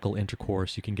Radical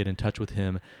Intercourse. You can get in touch with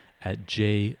him at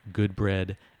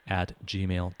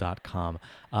jgoodbread@gmail.com.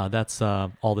 That's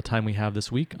all the time we have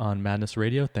this week on Madness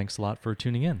Radio. Thanks a lot for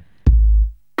tuning in.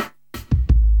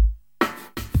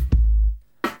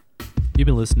 You've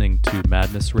been listening to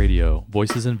Madness Radio,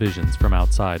 voices and visions from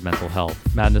outside mental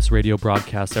health. Madness Radio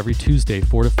broadcasts every Tuesday,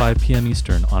 4 to 5 p.m.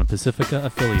 Eastern on Pacifica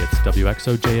affiliates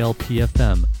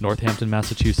WXOJLP-FM, Northampton,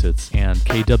 Massachusetts, and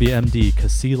KWMD,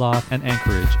 Kasilof and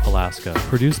Anchorage, Alaska.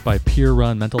 Produced by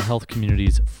peer-run mental health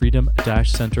communities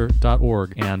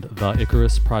freedom-center.org and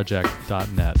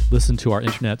theicarusproject.net. Listen to our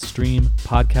internet stream,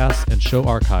 podcasts, and show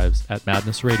archives at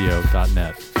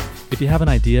madnessradio.net. If you have an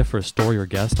idea for a story or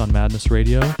guest on Madness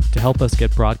Radio to help us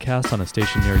get broadcast on a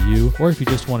station near you, or if you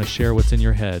just want to share what's in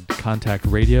your head, contact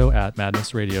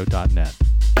radio@madnessradio.net.